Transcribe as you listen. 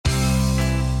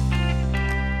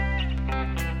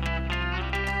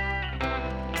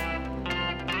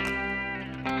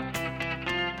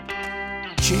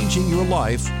changing your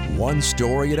life one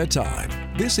story at a time.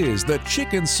 This is the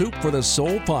Chicken Soup for the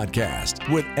Soul podcast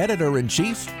with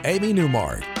Editor-in-Chief Amy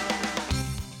Newmark.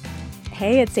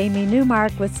 Hey, it's Amy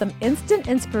Newmark with some instant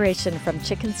inspiration from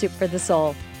Chicken Soup for the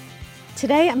Soul.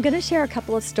 Today, I'm going to share a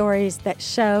couple of stories that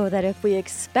show that if we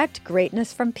expect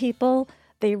greatness from people,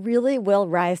 they really will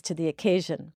rise to the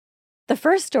occasion. The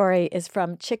first story is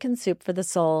from Chicken Soup for the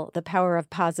Soul, The Power of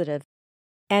Positive.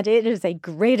 And it is a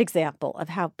great example of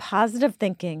how positive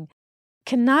thinking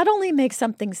can not only make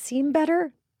something seem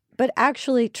better, but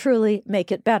actually truly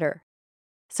make it better.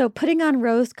 So putting on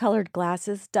rose-colored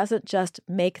glasses doesn't just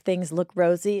make things look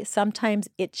rosy. Sometimes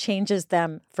it changes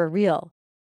them for real.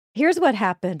 Here's what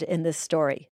happened in this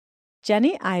story.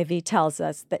 Jenny Ivy tells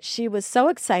us that she was so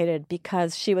excited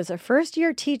because she was a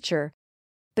first-year teacher,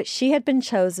 but she had been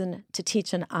chosen to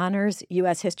teach an honors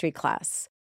U.S. history class,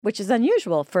 which is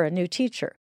unusual for a new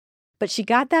teacher. But she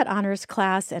got that honors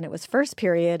class, and it was first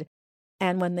period,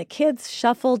 and when the kids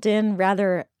shuffled in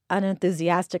rather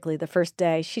unenthusiastically the first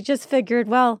day, she just figured,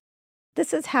 well,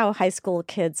 this is how high school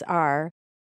kids are.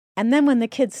 And then when the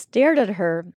kids stared at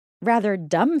her, rather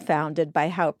dumbfounded by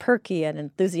how perky and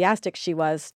enthusiastic she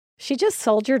was, she just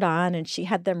soldiered on, and she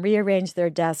had them rearrange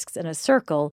their desks in a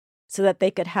circle so that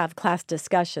they could have class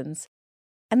discussions.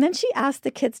 And then she asked the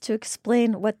kids to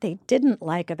explain what they didn't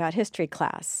like about history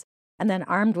class. And then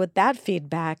armed with that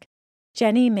feedback,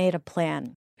 Jenny made a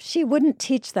plan. She wouldn't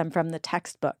teach them from the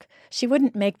textbook. She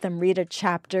wouldn't make them read a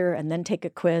chapter and then take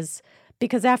a quiz,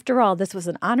 because after all, this was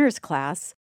an honors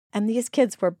class, and these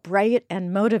kids were bright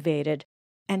and motivated.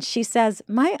 And she says,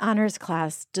 my honors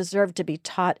class deserved to be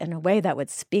taught in a way that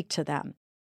would speak to them.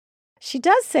 She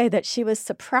does say that she was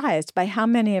surprised by how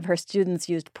many of her students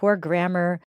used poor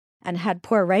grammar and had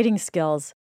poor writing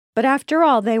skills. But after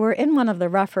all, they were in one of the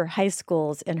rougher high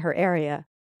schools in her area.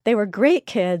 They were great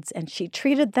kids, and she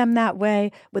treated them that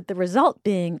way, with the result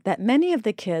being that many of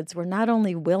the kids were not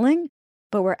only willing,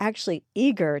 but were actually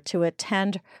eager to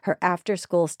attend her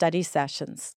after-school study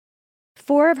sessions.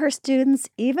 4 of her students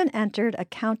even entered a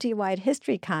county-wide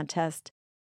history contest,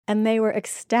 and they were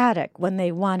ecstatic when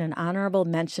they won an honorable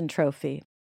mention trophy.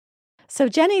 So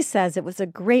Jenny says it was a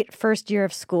great first year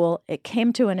of school. It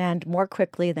came to an end more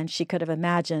quickly than she could have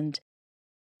imagined.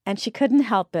 And she couldn't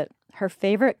help it. Her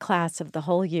favorite class of the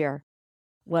whole year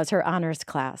was her honors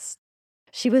class.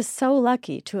 She was so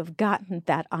lucky to have gotten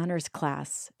that honors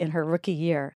class in her rookie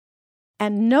year.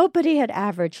 And nobody had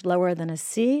averaged lower than a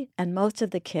C, and most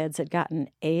of the kids had gotten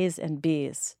A's and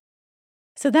B's.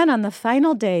 So then on the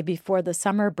final day before the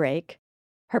summer break,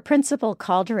 her principal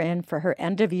called her in for her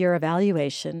end-of-year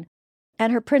evaluation.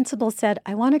 And her principal said,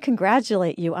 I want to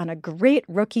congratulate you on a great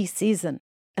rookie season,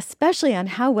 especially on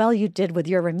how well you did with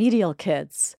your remedial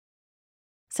kids.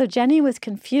 So Jenny was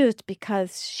confused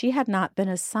because she had not been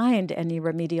assigned any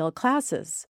remedial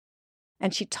classes.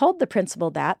 And she told the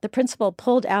principal that. The principal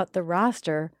pulled out the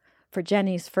roster for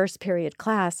Jenny's first period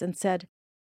class and said,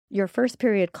 your first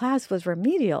period class was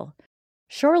remedial.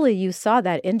 Surely you saw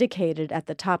that indicated at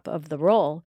the top of the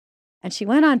roll. And she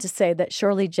went on to say that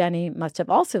surely Jenny must have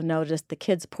also noticed the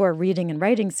kids' poor reading and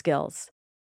writing skills.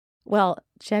 Well,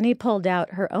 Jenny pulled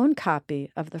out her own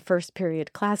copy of the first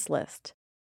period class list.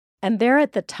 And there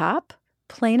at the top,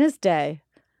 plain as day,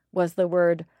 was the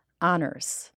word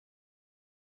honors.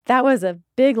 That was a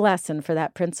big lesson for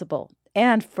that principal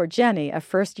and for Jenny, a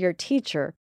first-year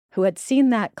teacher who had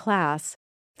seen that class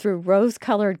through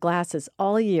rose-colored glasses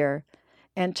all year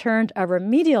and turned a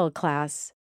remedial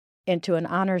class into an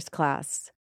honors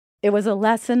class. It was a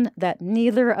lesson that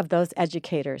neither of those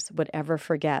educators would ever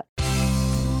forget.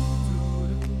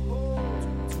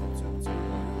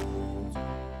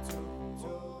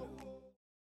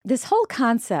 This whole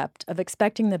concept of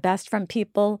expecting the best from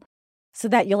people so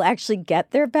that you'll actually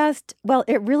get their best, well,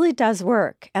 it really does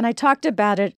work. And I talked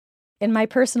about it in my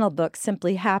personal book,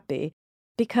 Simply Happy,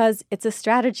 because it's a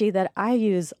strategy that I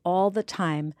use all the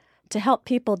time to help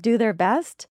people do their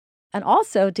best and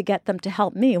also to get them to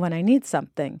help me when I need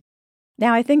something.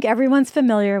 Now, I think everyone's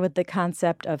familiar with the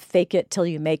concept of fake it till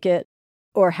you make it,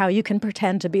 or how you can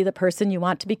pretend to be the person you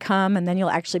want to become, and then you'll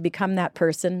actually become that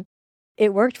person.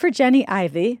 It worked for Jenny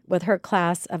Ivy with her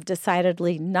class of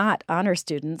decidedly not honor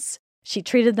students. She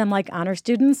treated them like honor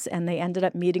students, and they ended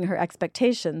up meeting her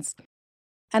expectations.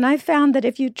 And I found that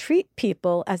if you treat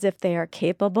people as if they are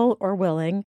capable or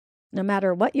willing, no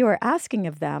matter what you are asking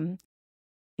of them,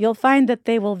 you'll find that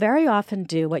they will very often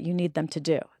do what you need them to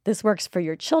do. This works for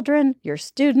your children, your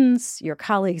students, your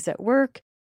colleagues at work.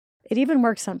 It even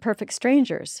works on perfect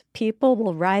strangers. People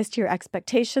will rise to your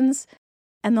expectations,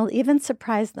 and they'll even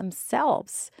surprise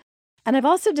themselves. And I've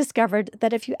also discovered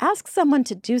that if you ask someone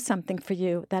to do something for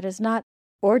you that is not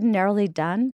ordinarily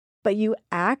done, but you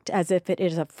act as if it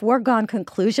is a foregone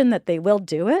conclusion that they will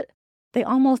do it, they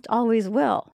almost always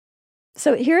will.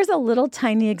 So here's a little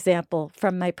tiny example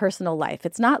from my personal life.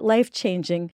 It's not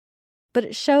life-changing, but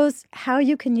it shows how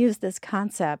you can use this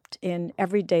concept in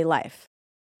everyday life.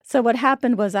 So what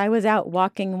happened was I was out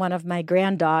walking one of my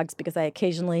grand dogs because I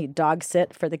occasionally dog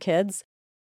sit for the kids,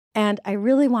 and I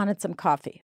really wanted some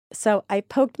coffee. So I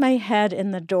poked my head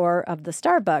in the door of the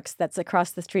Starbucks that's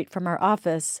across the street from our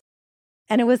office,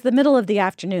 and it was the middle of the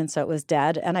afternoon, so it was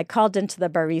dead, and I called into the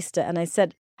barista and I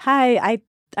said, "Hi,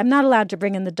 I'm not allowed to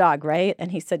bring in the dog, right?"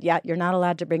 And he said, "Yeah, you're not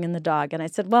allowed to bring in the dog." And I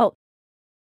said, "Well,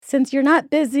 since you're not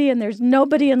busy and there's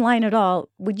nobody in line at all,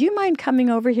 would you mind coming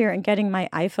over here and getting my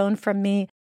iPhone from me?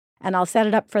 And I'll set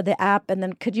it up for the app. And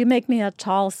then could you make me a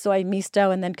tall soy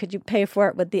misto? And then could you pay for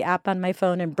it with the app on my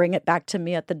phone and bring it back to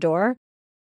me at the door?"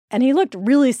 And he looked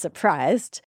really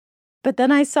surprised. But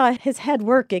then I saw his head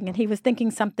working and he was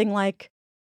thinking something like,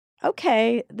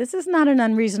 "Okay, this is not an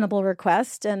unreasonable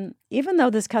request. And even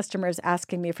though this customer is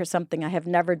asking me for something I have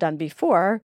never done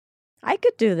before, I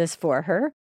could do this for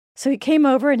her." So he came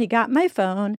over and he got my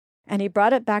phone and he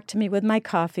brought it back to me with my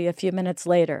coffee a few minutes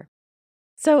later.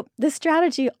 So this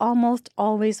strategy almost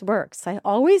always works. I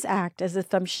always act as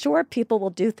if I'm sure people will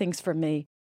do things for me,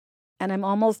 and I'm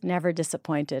almost never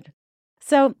disappointed.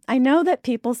 So I know that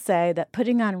people say that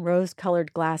putting on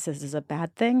rose-colored glasses is a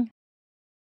bad thing,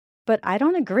 but I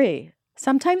don't agree.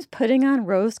 Sometimes putting on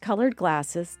rose-colored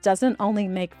glasses doesn't only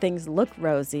make things look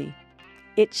rosy,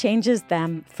 it changes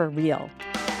them for real.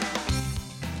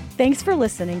 Thanks for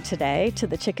listening today to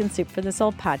the Chicken Soup for the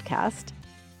Soul podcast.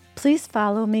 Please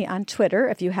follow me on Twitter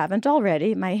if you haven't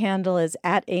already. My handle is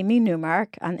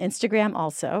 @AmyNewmark, on Instagram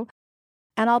also.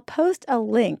 And I'll post a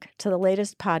link to the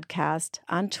latest podcast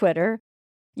on Twitter.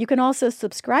 You can also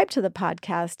subscribe to the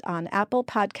podcast on Apple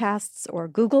Podcasts or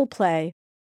Google Play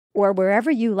or wherever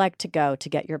you like to go to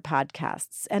get your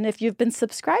podcasts. And if you've been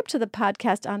subscribed to the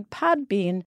podcast on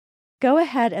Podbean, go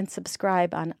ahead and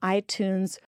subscribe on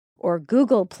iTunes or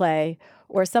Google Play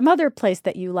or some other place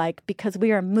that you like, because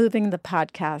we are moving the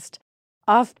podcast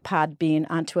off Podbean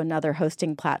onto another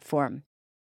hosting platform.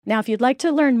 Now, if you'd like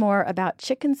to learn more about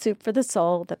Chicken Soup for the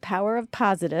Soul, The Power of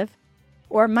Positive,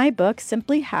 or my book,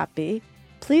 Simply Happy,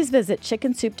 please visit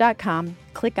chickensoup.com,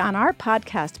 click on our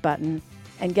podcast button,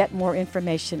 and get more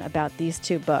information about these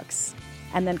two books.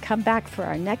 And then come back for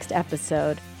our next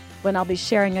episode, when I'll be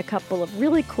sharing a couple of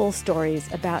really cool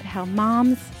stories about how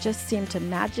moms just seem to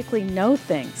magically know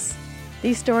things.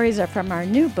 These stories are from our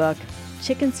new book,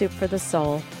 Chicken Soup for the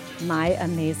Soul, My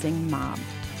Amazing Mom.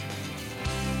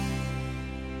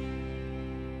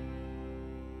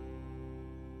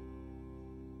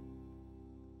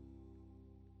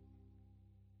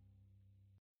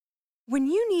 When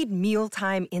you need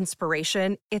mealtime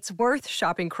inspiration, it's worth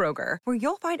shopping Kroger, where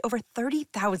you'll find over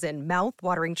 30,000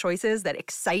 mouth-watering choices that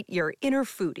excite your inner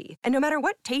foodie. And no matter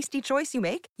what tasty choice you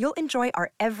make, you'll enjoy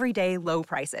our everyday low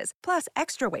prices, plus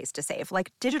extra ways to save,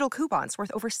 like digital coupons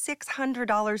worth over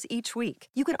 $600 each week.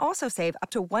 You can also save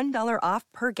up to $1 off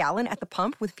per gallon at the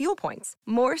pump with fuel points.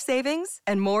 More savings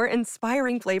and more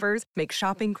inspiring flavors make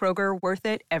shopping Kroger worth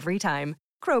it every time.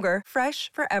 Kroger,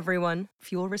 fresh for everyone.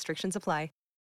 Fuel restrictions apply.